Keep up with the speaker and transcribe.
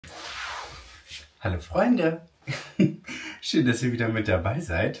Hallo Freunde, schön, dass ihr wieder mit dabei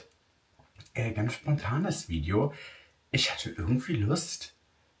seid. Ganz spontanes Video. Ich hatte irgendwie Lust.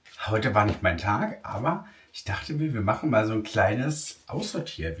 Heute war nicht mein Tag, aber ich dachte mir, wir machen mal so ein kleines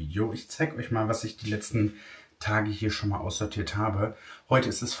Aussortiervideo. Ich zeige euch mal, was ich die letzten Tage hier schon mal aussortiert habe. Heute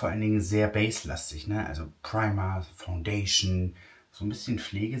ist es vor allen Dingen sehr base-lastig, ne? Also Primer, Foundation, so ein bisschen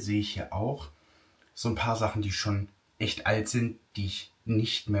Pflege sehe ich hier auch. So ein paar Sachen, die schon echt alt sind, die ich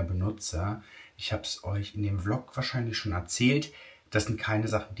nicht mehr benutze. Ich habe es euch in dem Vlog wahrscheinlich schon erzählt. Das sind keine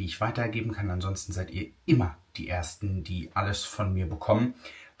Sachen, die ich weitergeben kann. Ansonsten seid ihr immer die Ersten, die alles von mir bekommen,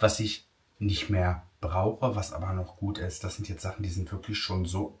 was ich nicht mehr brauche, was aber noch gut ist. Das sind jetzt Sachen, die sind wirklich schon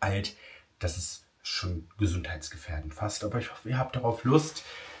so alt, dass es schon gesundheitsgefährdend fast. Aber ich hoffe, ihr habt darauf Lust.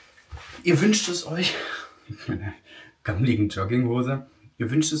 Ihr wünscht es euch, mit meiner gammeligen Jogginghose,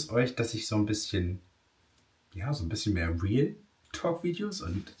 ihr wünscht es euch, dass ich so ein bisschen, ja, so ein bisschen mehr Real Talk-Videos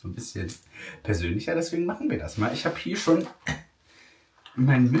und so ein bisschen persönlicher, deswegen machen wir das mal. Ich habe hier schon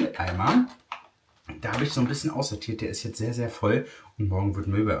meinen Mülleimer, da habe ich so ein bisschen aussortiert, der ist jetzt sehr, sehr voll und morgen wird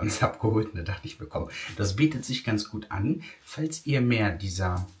Müll bei uns abgeholt und da dachte ich mir, komm, das bietet sich ganz gut an, falls ihr mehr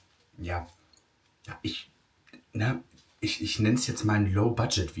dieser, ich nenne es jetzt mal ein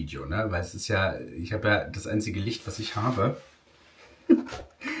Low-Budget-Video, ne? Weil es ist ja, ich habe ja das einzige Licht, was ich habe,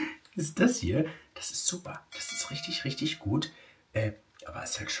 ist das hier. Das ist super, das ist richtig, richtig gut. Aber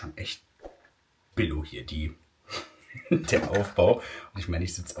es ist halt schon echt billo hier, der Aufbau. Und ich meine,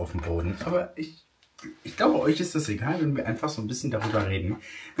 ich sitze auf dem Boden. Aber ich glaube, euch ist das egal, wenn wir einfach so ein bisschen darüber reden.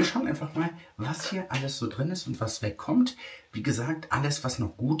 Wir schauen einfach mal, was hier alles so drin ist und was wegkommt. Wie gesagt, alles, was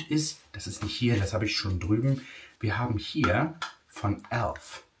noch gut ist, das ist nicht hier, das habe ich schon drüben. Wir haben hier von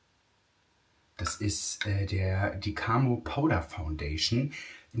Elf. Das ist die Camo Powder Foundation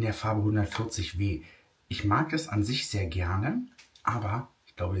in der Farbe 140W. Ich mag das an sich sehr gerne. Aber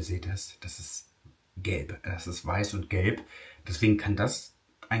ich glaube, ihr seht das, das ist gelb. Das ist weiß und gelb. Deswegen kann das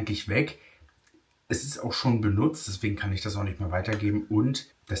eigentlich weg. Es ist auch schon benutzt, deswegen kann ich das auch nicht mehr weitergeben.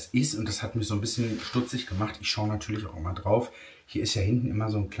 Und das hat mich so ein bisschen stutzig gemacht. Ich schaue natürlich auch mal drauf. Hier ist ja hinten immer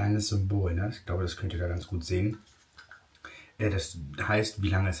so ein kleines Symbol, ne? Ich glaube, das könnt ihr da ganz gut sehen. Das heißt, wie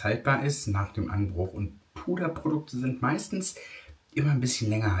lange es haltbar ist nach dem Anbruch. Und Puderprodukte sind meistens immer ein bisschen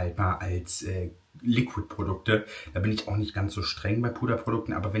länger haltbar als Liquid-Produkte. Da bin ich auch nicht ganz so streng bei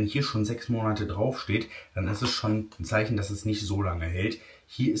Puderprodukten, aber wenn hier schon 6 Monate draufsteht, dann ist es schon ein Zeichen, dass es nicht so lange hält.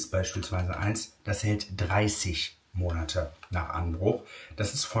 Hier ist beispielsweise eins, das hält 30 Monate nach Anbruch.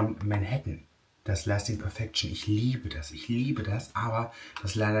 Das ist von Manhattan, das Lasting Perfection. Ich liebe das, aber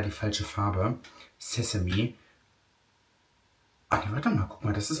das ist leider die falsche Farbe. Sesame. Ach, warte mal, guck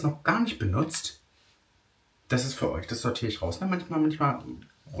mal, das ist noch gar nicht benutzt. Das ist für euch, das sortiere ich raus. Manchmal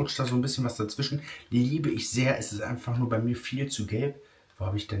rutscht da so ein bisschen was dazwischen. Liebe ich sehr, es ist einfach nur bei mir viel zu gelb. Wo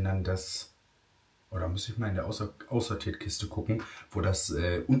habe ich denn dann das? Oder muss ich mal in der Aussortiert-Kiste gucken, wo das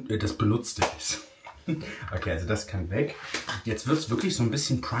Benutzte ist. Okay, also das kann weg. Jetzt wird es wirklich so ein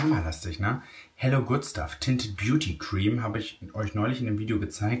bisschen Primer-lastig, ne? Hello Good Stuff Tinted Beauty Cream habe ich euch neulich in dem Video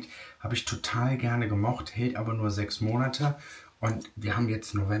gezeigt. Habe ich total gerne gemocht, hält aber nur 6 Monate. Und wir haben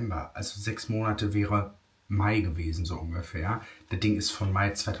jetzt November, also 6 Monate wäre Mai gewesen, so ungefähr. Das Ding ist von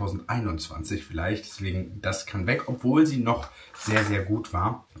Mai 2021 vielleicht, deswegen das kann weg, obwohl sie noch sehr, sehr gut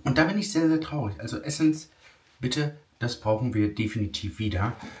war. Und da bin ich sehr, sehr traurig. Also Essence, bitte, das brauchen wir definitiv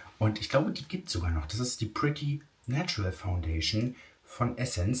wieder. Und ich glaube, die gibt es sogar noch. Das ist die Pretty Natural Foundation von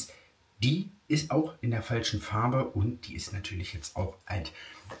Essence. Die ist auch in der falschen Farbe und die ist natürlich jetzt auch alt.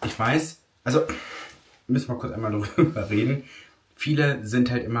 Ich weiß, also müssen wir kurz einmal darüber reden. Viele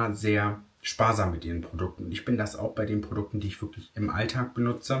sind halt immer sehr sparsam mit ihren Produkten. Ich bin das auch bei den Produkten, die ich wirklich im Alltag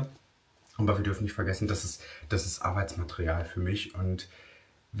benutze. Aber wir dürfen nicht vergessen, das ist Arbeitsmaterial für mich. Und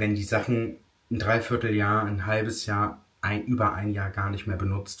wenn die Sachen ein Dreivierteljahr, ein halbes Jahr, über ein Jahr gar nicht mehr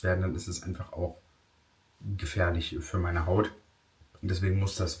benutzt werden, dann ist es einfach auch gefährlich für meine Haut. Und deswegen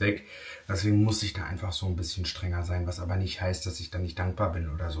muss das weg. Deswegen muss ich da einfach so ein bisschen strenger sein, was aber nicht heißt, dass ich da nicht dankbar bin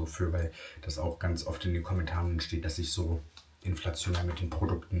oder so für, weil das auch ganz oft in den Kommentaren steht, dass ich so inflationär mit den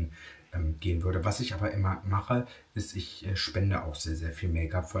Produkten gehen würde. Was ich aber immer mache, ist, ich spende auch sehr, sehr viel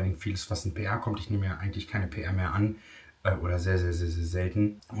Make-up. Vor allem vieles, was in PR kommt. Ich nehme ja eigentlich keine PR mehr an oder sehr, sehr, sehr, sehr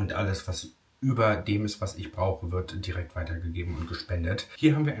selten. Und alles, was über dem ist, was ich brauche, wird direkt weitergegeben und gespendet.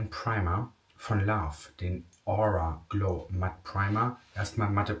 Hier haben wir einen Primer von Love, den Aura Glow Matte Primer. Erstmal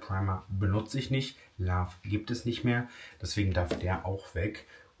Matte Primer benutze ich nicht. Love gibt es nicht mehr. Deswegen darf der auch weg.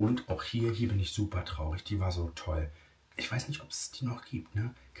 Und auch hier bin ich super traurig. Die war so toll. Ich weiß nicht, ob es die noch gibt,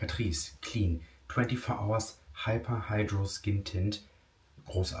 ne? Catrice Clean 24 Hours Hyper Hydro Skin Tint.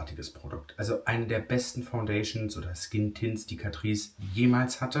 Großartiges Produkt. Also eine der besten Foundations oder Skin Tints, die Catrice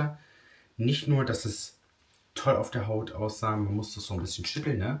jemals hatte. Nicht nur, dass es toll auf der Haut aussah, man muss das so ein bisschen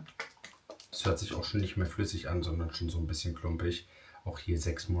schütteln, ne? Das hört sich auch schon nicht mehr flüssig an, sondern schon so ein bisschen klumpig. Auch hier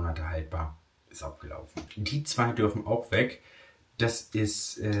 6 Monate haltbar, ist abgelaufen. Die 2 dürfen auch weg. Das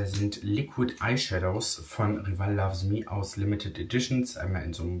sind Liquid Eyeshadows von Rival Loves Me aus Limited Editions. Einmal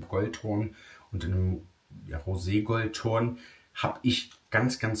in so einem Goldton und in einem Rosé-Goldton. Habe ich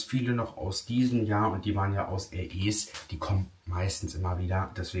ganz, ganz viele noch aus diesem Jahr und die waren ja aus LEs. Die kommen meistens immer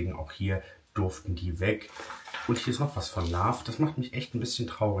wieder, deswegen auch hier durften die weg. Und hier ist noch was von Love. Das macht mich echt ein bisschen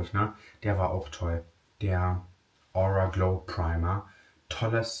traurig, ne? Der war auch toll. Der Aura Glow Primer.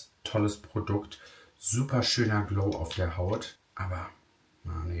 Tolles Produkt. Super schöner Glow auf der Haut. Aber,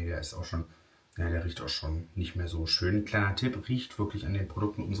 nee, der ist auch schon, ja, der riecht auch schon nicht mehr so schön. Kleiner Tipp, riecht wirklich an den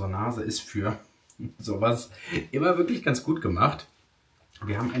Produkten unserer Nase. Ist für sowas immer wirklich ganz gut gemacht.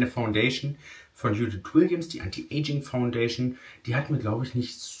 Wir haben eine Foundation von Judith Williams, die Anti-Aging Foundation. Die hat mir, glaube ich,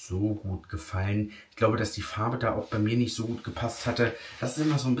 nicht so gut gefallen. Ich glaube, dass die Farbe da auch bei mir nicht so gut gepasst hatte. Das ist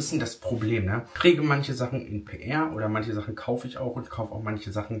immer so ein bisschen das Problem, ne? Ich kriege manche Sachen in PR oder manche Sachen kaufe ich auch und kaufe auch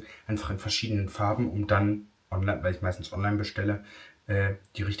manche Sachen einfach in verschiedenen Farben, um dann online, weil ich meistens online bestelle,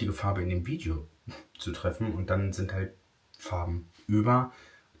 die richtige Farbe in dem Video zu treffen. Und dann sind halt Farben über,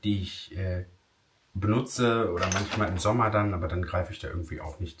 die ich benutze oder manchmal im Sommer dann, aber dann greife ich da irgendwie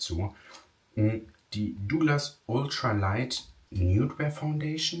auch nicht zu. Die Douglas Ultra Light Nude Wear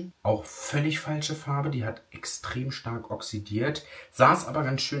Foundation, auch völlig falsche Farbe, die hat extrem stark oxidiert, saß aber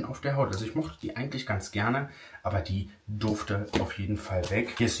ganz schön auf der Haut. Also ich mochte die eigentlich ganz gerne, aber die durfte auf jeden Fall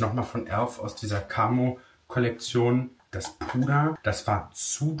weg. Hier ist nochmal von Elf aus dieser Camo Kollektion das Puder. Das war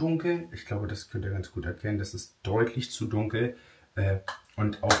zu dunkel. Ich glaube, das könnt ihr ganz gut erkennen. Das ist deutlich zu dunkel.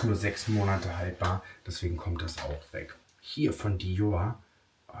 Und auch nur 6 Monate haltbar, deswegen kommt das auch weg. Hier von Dior,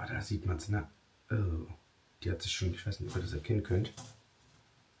 oh, da sieht man es, ne? Oh, die hat sich schon, ich weiß nicht, ob ihr das erkennen könnt.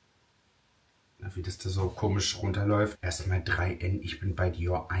 Wie das da so komisch runterläuft. Erstmal 3N, ich bin bei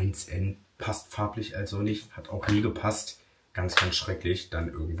Dior 1N. Passt farblich also nicht, hat auch nie gepasst. Ganz, ganz schrecklich dann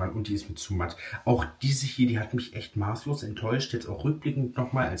irgendwann. Und die ist mir zu matt. Auch diese hier, die hat mich echt maßlos enttäuscht. Jetzt auch rückblickend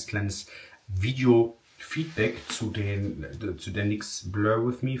nochmal als kleines Video-Feedback zu der NYX Blur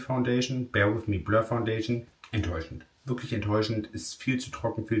With Me Foundation, Bear With Me Blur Foundation. Enttäuschend. Wirklich enttäuschend. Ist viel zu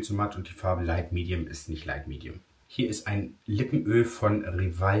trocken, viel zu matt und die Farbe Light Medium ist nicht Light Medium. Hier ist ein Lippenöl von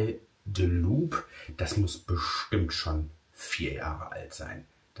Rival de Loop. Das muss bestimmt schon 4 Jahre alt sein.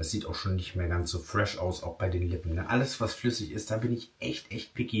 Das sieht auch schon nicht mehr ganz so fresh aus, auch bei den Lippen. Ne? Alles, was flüssig ist, da bin ich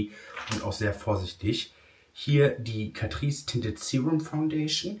echt picky und auch sehr vorsichtig. Hier die Catrice Tinted Serum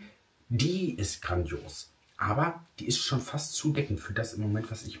Foundation. Die ist grandios. Aber die ist schon fast zudeckend für das im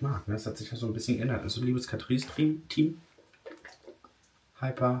Moment, was ich mag. Ne? Das hat sich ja so ein bisschen geändert. Also, liebes Catrice-Team,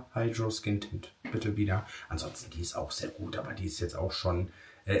 Hyper Hydro Skin Tint. Bitte wieder. Ansonsten, die ist auch sehr gut, aber die ist jetzt auch schon...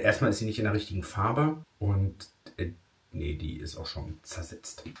 erstmal ist sie nicht in der richtigen Farbe und... nee, die ist auch schon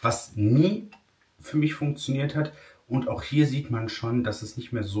zersetzt. Was nie für mich funktioniert hat, und auch hier sieht man schon, dass es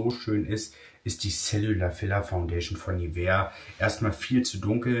nicht mehr so schön ist, ist die Cellular Filler Foundation von Nivea. Erstmal viel zu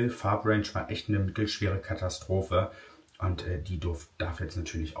dunkel, Farbrange war echt eine mittelschwere Katastrophe und die darf jetzt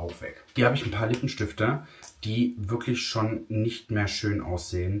natürlich auch weg. Hier habe ich ein paar Lippenstifte, die wirklich schon nicht mehr schön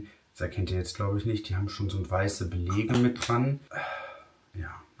aussehen. Das erkennt ihr jetzt, glaube ich, nicht. Die haben schon so weiße Belege mit dran.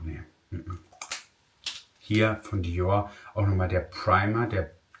 Ja, nee. Hier von Dior auch nochmal der Primer,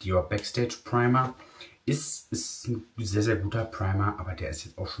 der Dior Backstage Primer. Ist ein sehr, sehr guter Primer, aber der ist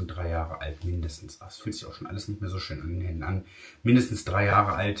jetzt auch schon 3 Jahre alt, mindestens. Das fühlt sich auch schon alles nicht mehr so schön an den Händen an. Mindestens 3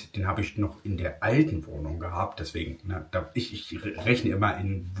 Jahre alt, den habe ich noch in der alten Wohnung gehabt. Deswegen, na, ich rechne immer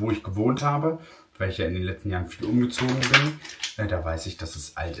in, wo ich gewohnt habe, weil ich ja in den letzten Jahren viel umgezogen bin. Da weiß ich, dass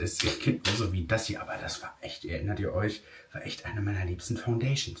es alt ist. Ihr kennt nur so wie das hier, aber das war echt, erinnert ihr euch, war echt eine meiner liebsten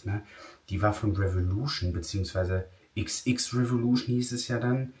Foundations. Ne? Die war von Revolution, beziehungsweise XX Revolution hieß es ja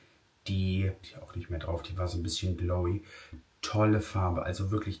dann. Die auch nicht mehr drauf, die war so ein bisschen glowy. Tolle Farbe,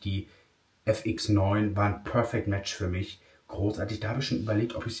 also wirklich die FX9 war ein Perfect Match für mich. Großartig, da habe ich schon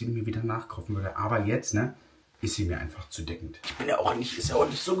überlegt, ob ich sie mir wieder nachkaufen würde. Aber jetzt, ne, ist sie mir einfach zu deckend. Ich bin ja auch nicht, ist ja auch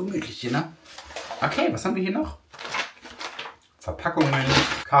nicht so gemütlich hier, ne? Okay, was haben wir hier noch? Verpackungen,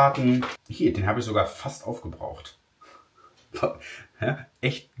 Karten. Hier, den habe ich sogar fast aufgebraucht. Ja,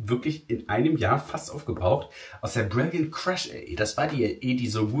 echt wirklich in einem Jahr fast aufgebraucht. Aus der Brilliant Crush LE. Das war die LE, die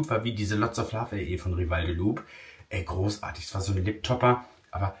so gut war wie diese Lots of Love LE von Rival de Loop. Großartig. Das war so ein Lip-Topper.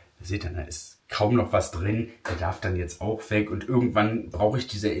 Aber ihr seht dann, da ist kaum noch was drin. Der darf dann jetzt auch weg. Und irgendwann brauche ich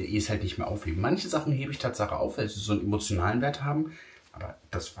diese LEs halt nicht mehr aufheben. Manche Sachen hebe ich tatsächlich auf, weil sie so einen emotionalen Wert haben. Aber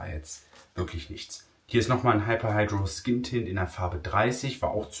das war jetzt wirklich nichts. Hier ist nochmal ein Hyper Hydro Skin Tint in der Farbe 30,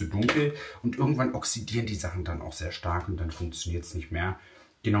 war auch zu dunkel und irgendwann oxidieren die Sachen dann auch sehr stark und dann funktioniert es nicht mehr.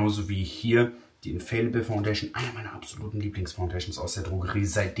 Genauso wie hier die Infallible Foundation, eine meiner absoluten Lieblingsfoundations aus der Drogerie,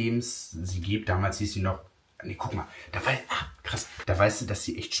 seitdem es sie gibt. Damals hieß sie noch, nee, guck mal, krass, da weißt du, dass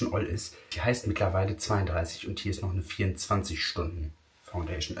sie echt schon all ist. Die heißt mittlerweile 32 und hier ist noch eine 24-Stunden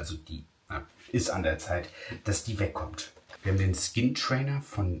Foundation. Also die ist an der Zeit, dass die wegkommt. Wir haben den Skin Trainer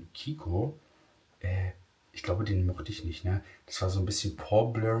von Kiko. Ich glaube, den mochte ich nicht, ne? Das war so ein bisschen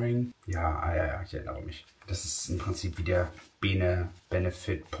Pore Blurring. Ja, ich erinnere mich. Das ist im Prinzip wie der Bene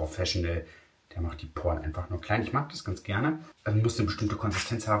Benefit Professional. Der macht die Poren einfach nur klein. Ich mag das ganz gerne. Also muss eine bestimmte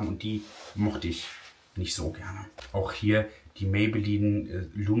Konsistenz haben und die mochte ich nicht so gerne. Auch hier die Maybelline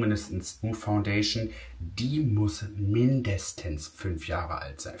Luminous Smooth Foundation. Die muss mindestens 5 Jahre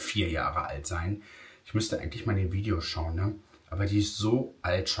alt sein, 4 Jahre alt sein. Ich müsste eigentlich mal in den Videos schauen, ne? Aber die ist so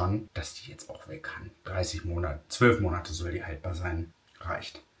alt schon, dass die jetzt auch weg kann. 30 Monate, 12 Monate soll die haltbar sein.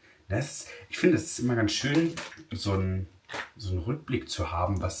 Reicht. Ich finde, es ist immer ganz schön, so einen Rückblick zu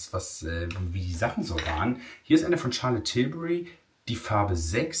haben, wie die Sachen so waren. Hier ist eine von Charlotte Tilbury, die Farbe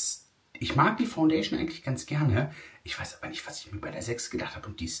 6. Ich mag die Foundation eigentlich ganz gerne. Ich weiß aber nicht, was ich mir bei der 6 gedacht habe.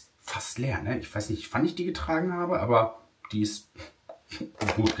 Und die ist fast leer, ne? Ich weiß nicht, wann ich die getragen habe, aber die ist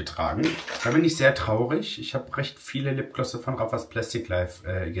gut getragen. Da bin ich sehr traurig. Ich habe recht viele Lipglosse von Raffa's Plastic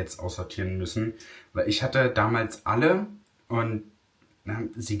Life jetzt aussortieren müssen. Weil ich hatte damals alle und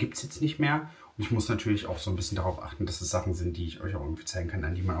sie gibt es jetzt nicht mehr. Und ich muss natürlich auch so ein bisschen darauf achten, dass es Sachen sind, die ich euch auch irgendwie zeigen kann,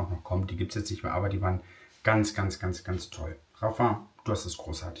 an die man auch noch kommt. Die gibt es jetzt nicht mehr, aber die waren ganz, ganz, ganz, ganz toll. Raffa, du hast es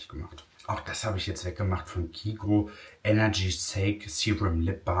großartig gemacht. Auch das habe ich jetzt weggemacht von Kiko. Energy Sake Serum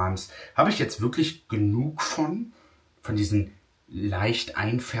Lip Balms. Habe ich jetzt wirklich genug von diesen leicht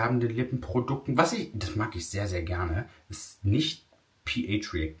einfärbenden Lippenprodukten. Das mag ich sehr, sehr gerne. Ist nicht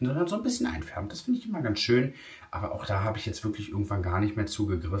pH-reactend, sondern so ein bisschen einfärbend. Das finde ich immer ganz schön. Aber auch da habe ich jetzt wirklich irgendwann gar nicht mehr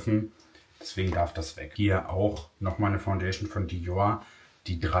zugegriffen. Deswegen darf das weg. Hier auch nochmal eine Foundation von Dior.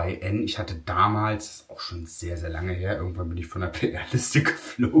 Die 3N. Ich hatte damals, das ist auch schon sehr, sehr lange her, irgendwann bin ich von der PR-Liste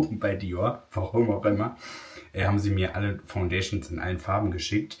geflogen bei Dior. Warum auch immer. Haben sie mir alle Foundations in allen Farben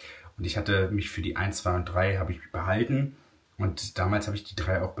geschickt. Und ich hatte mich für die 1, 2 und 3 habe ich behalten. Und damals habe ich die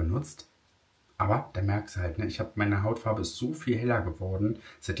 3 auch benutzt. Aber da merkst du halt, ne, meine Hautfarbe ist so viel heller geworden,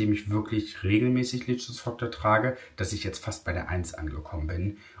 seitdem ich wirklich regelmäßig Lichtschutzfaktor trage, dass ich jetzt fast bei der 1 angekommen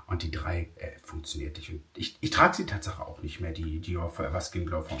bin. Und die 3 funktioniert nicht. Und ich trage sie tatsächlich auch nicht mehr, die Dior Forever Skin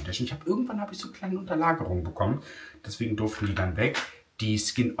Glow Foundation. Irgendwann habe ich so kleine Unterlagerungen bekommen. Deswegen durften die dann weg. Die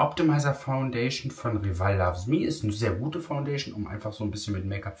Skin Optimizer Foundation von Rival Loves Me ist eine sehr gute Foundation, um einfach so ein bisschen mit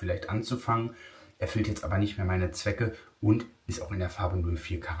Make-up vielleicht anzufangen. Erfüllt jetzt aber nicht mehr meine Zwecke und ist auch in der Farbe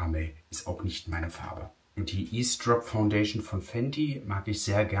 04 Karamell. Ist auch nicht meine Farbe. Und die Ease Drop Foundation von Fenty mag ich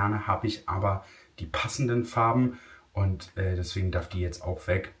sehr gerne, habe ich aber die passenden Farben und deswegen darf die jetzt auch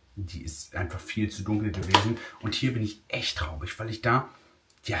weg. Die ist einfach viel zu dunkel gewesen. Und hier bin ich echt traurig, weil ich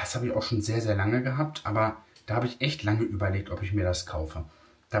das habe ich auch schon sehr, sehr lange gehabt, aber da habe ich echt lange überlegt, ob ich mir das kaufe.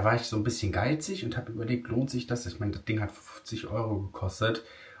 Da war ich so ein bisschen geizig und habe überlegt, lohnt sich das? Ich meine, das Ding hat 50 € gekostet.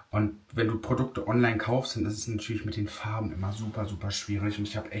 Und wenn du Produkte online kaufst, dann ist es natürlich mit den Farben immer super, super schwierig. Und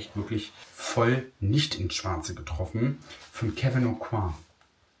ich habe echt wirklich voll nicht ins Schwarze getroffen. Von Kevin O'Quarr.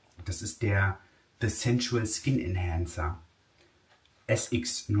 Das ist der The Sensual Skin Enhancer.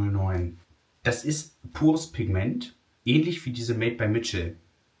 SX09. Das ist pures Pigment. Ähnlich wie diese Made by Mitchell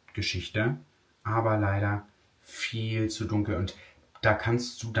Geschichte. Aber leider viel zu dunkel. Und da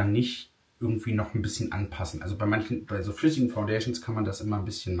kannst du dann nicht irgendwie noch ein bisschen anpassen. Also bei so flüssigen Foundations kann man das immer ein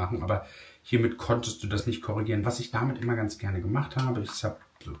bisschen machen, aber hiermit konntest du das nicht korrigieren. Was ich damit immer ganz gerne gemacht habe, ich habe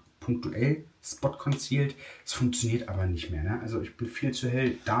so punktuell Spot concealed. Es funktioniert aber nicht mehr, ne? Also ich bin viel zu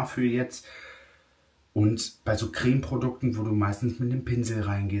hell dafür jetzt. Und bei so Cremeprodukten, wo du meistens mit dem Pinsel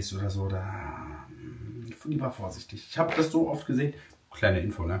reingehst oder so, da lieber vorsichtig. Ich habe das so oft gesehen. Kleine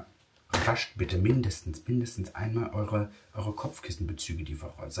Info, ne? Wascht bitte mindestens einmal eure Kopfkissenbezüge die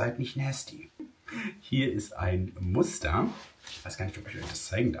Woche. Seid nicht nasty. Hier ist ein Muster. Ich weiß gar nicht, ob ich euch das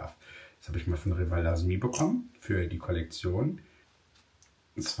zeigen darf. Das habe ich mal von Rival Loves Me bekommen für die Kollektion.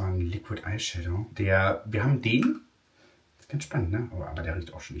 Das war ein Liquid Eyeshadow. Wir haben den. Das ist ganz spannend, ne? Aber der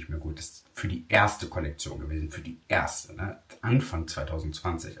riecht auch schon nicht mehr gut. Das ist für die erste Kollektion gewesen. Für die erste, ne? Anfang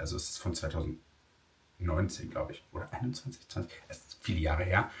 2020. Also es ist von 2019, glaube ich. Oder 21, 20. Es ist viele Jahre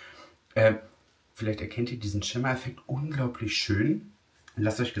her. Vielleicht erkennt ihr diesen Schimmer-Effekt unglaublich schön.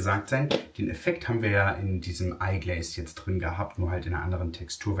 Lasst euch gesagt sein, den Effekt haben wir ja in diesem Eyeglaze jetzt drin gehabt, nur halt in einer anderen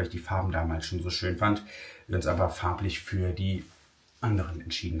Textur, weil ich die Farben damals schon so schön fand. Wir uns aber farblich für die anderen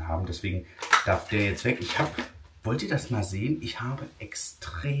entschieden haben. Deswegen darf der jetzt weg. Wollt ihr das mal sehen? Ich habe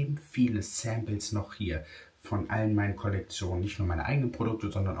extrem viele Samples noch hier von allen meinen Kollektionen. Nicht nur meine eigenen Produkte,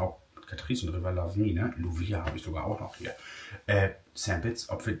 sondern auch Catrice und River Love Me, ne? Louvia habe ich sogar auch noch hier. Samples,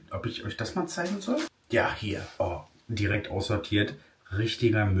 ob ich euch das mal zeigen soll? Ja, hier. Oh, direkt aussortiert.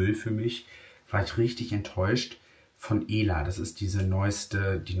 Richtiger Müll für mich. War ich richtig enttäuscht von Ela. Das ist die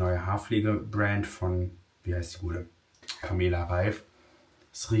neue Haarpflege-Brand von, wie heißt die gute? Pamela Reif.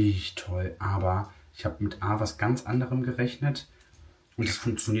 Es riecht toll, aber ich habe mit A was ganz anderem gerechnet und es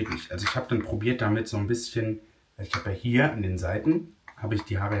funktioniert nicht. Also ich habe dann probiert damit so ein bisschen, ich habe ja hier an den Seiten, habe ich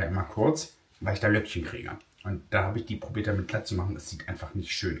die Haare ja immer kurz, weil ich da Löckchen kriege. Und da habe ich die probiert damit glatt zu machen. Es sieht einfach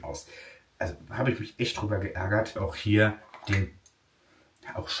nicht schön aus. Also habe ich mich echt drüber geärgert. Auch hier den,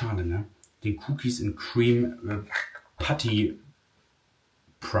 ja, auch schade, ne? Den Cookies in Cream Putty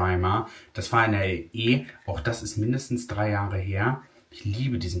Primer. Das war in der E. Auch das ist mindestens 3 Jahre her. Ich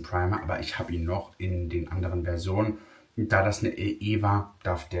liebe diesen Primer, aber ich habe ihn noch in den anderen Versionen. Und da das eine E war,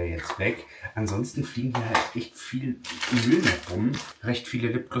 darf der jetzt weg. Ansonsten fliegen hier halt echt viel Müll mit rum. Recht viele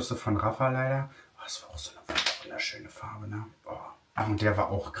Lipglosse von Rafa leider. Oh, das war auch so eine wunderschöne Farbe, ne? Oh. Ach, und der war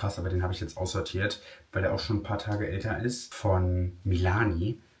auch krass, aber den habe ich jetzt aussortiert, weil der auch schon ein paar Tage älter ist. Von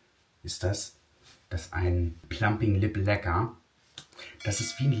Milani ist das. Das ist ein Plumping Lip Lecker. Das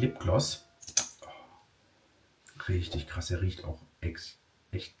ist wie ein Lipgloss. Oh, richtig krass, der riecht auch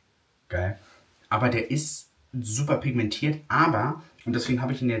echt geil. Aber der ist super pigmentiert, aber, und deswegen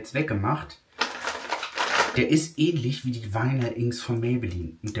habe ich ihn jetzt weggemacht, der ist ähnlich wie die Vinyl Inks von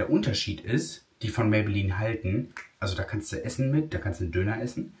Maybelline. Und der Unterschied ist, die von Maybelline halten, also da kannst du essen mit, da kannst du einen Döner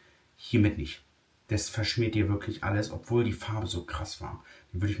essen, hiermit nicht. Das verschmiert dir wirklich alles, obwohl die Farbe so krass war.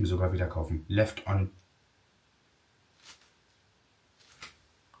 Den würde ich mir sogar wieder kaufen. Left on.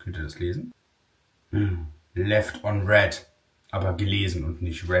 Könnt ihr das lesen? Left on Red. Aber gelesen und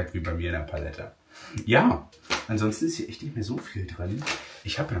nicht Red wie bei mir in der Palette. Ja, ansonsten ist hier echt nicht mehr so viel drin.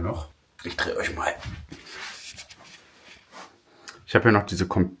 Ich habe ja noch, ich drehe euch mal. Ich habe ja noch diese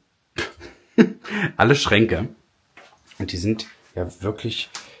alle Schränke. Und die sind ja wirklich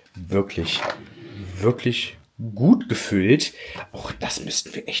gut gefüllt. Auch das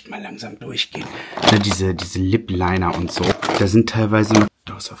müssten wir echt mal langsam durchgehen. Ne, diese Lip Liner und so. Da sind teilweise noch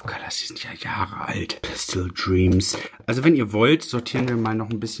Dose of Colors, die sind ja Jahre alt. Pastel Dreams. Also wenn ihr wollt, sortieren wir mal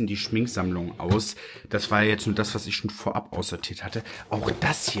noch ein bisschen die Schminksammlung aus. Das war jetzt nur das, was ich schon vorab aussortiert hatte. Auch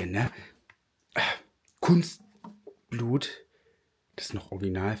das hier, ne? Kunstblut. Das ist noch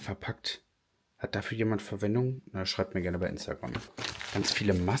original verpackt. Hat dafür jemand Verwendung? Na, schreibt mir gerne bei Instagram. Ganz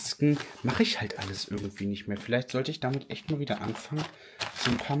viele Masken. Mache ich halt alles irgendwie nicht mehr. Vielleicht sollte ich damit echt mal wieder anfangen,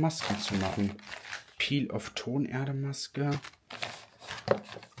 so ein paar Masken zu machen. Peel-Off Tonerde-Maske.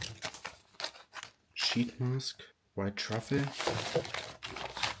 Sheet Mask. White Truffle.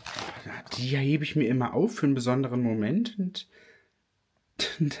 Die hebe ich mir immer auf für einen besonderen Moment und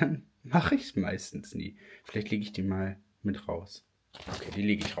dann mache ich es meistens nie. Vielleicht lege ich die mal mit raus. Okay, die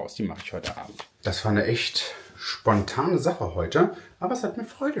lege ich raus, die mache ich heute Abend. Das war eine echt spontane Sache heute, aber es hat mir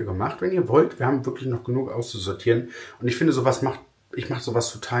Freude gemacht. Wenn ihr wollt, wir haben wirklich noch genug auszusortieren. Und ich finde, ich mache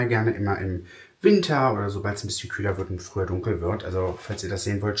sowas total gerne immer im Winter oder sobald es ein bisschen kühler wird und früher dunkel wird. Also, falls ihr das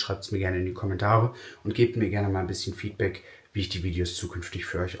sehen wollt, schreibt es mir gerne in die Kommentare und gebt mir gerne mal ein bisschen Feedback, wie ich die Videos zukünftig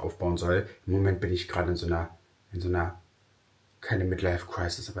für euch aufbauen soll. Im Moment bin ich gerade in so einer, keine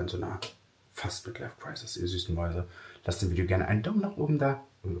Midlife-Crisis, aber in so einer fast Midlife-Crisis, ihr süßen Mäuse. Lasst dem Video gerne einen Daumen nach oben da.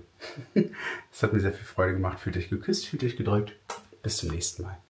 Es hat mir sehr viel Freude gemacht. Fühlt euch geküsst, fühlt euch gedrückt. Bis zum nächsten Mal.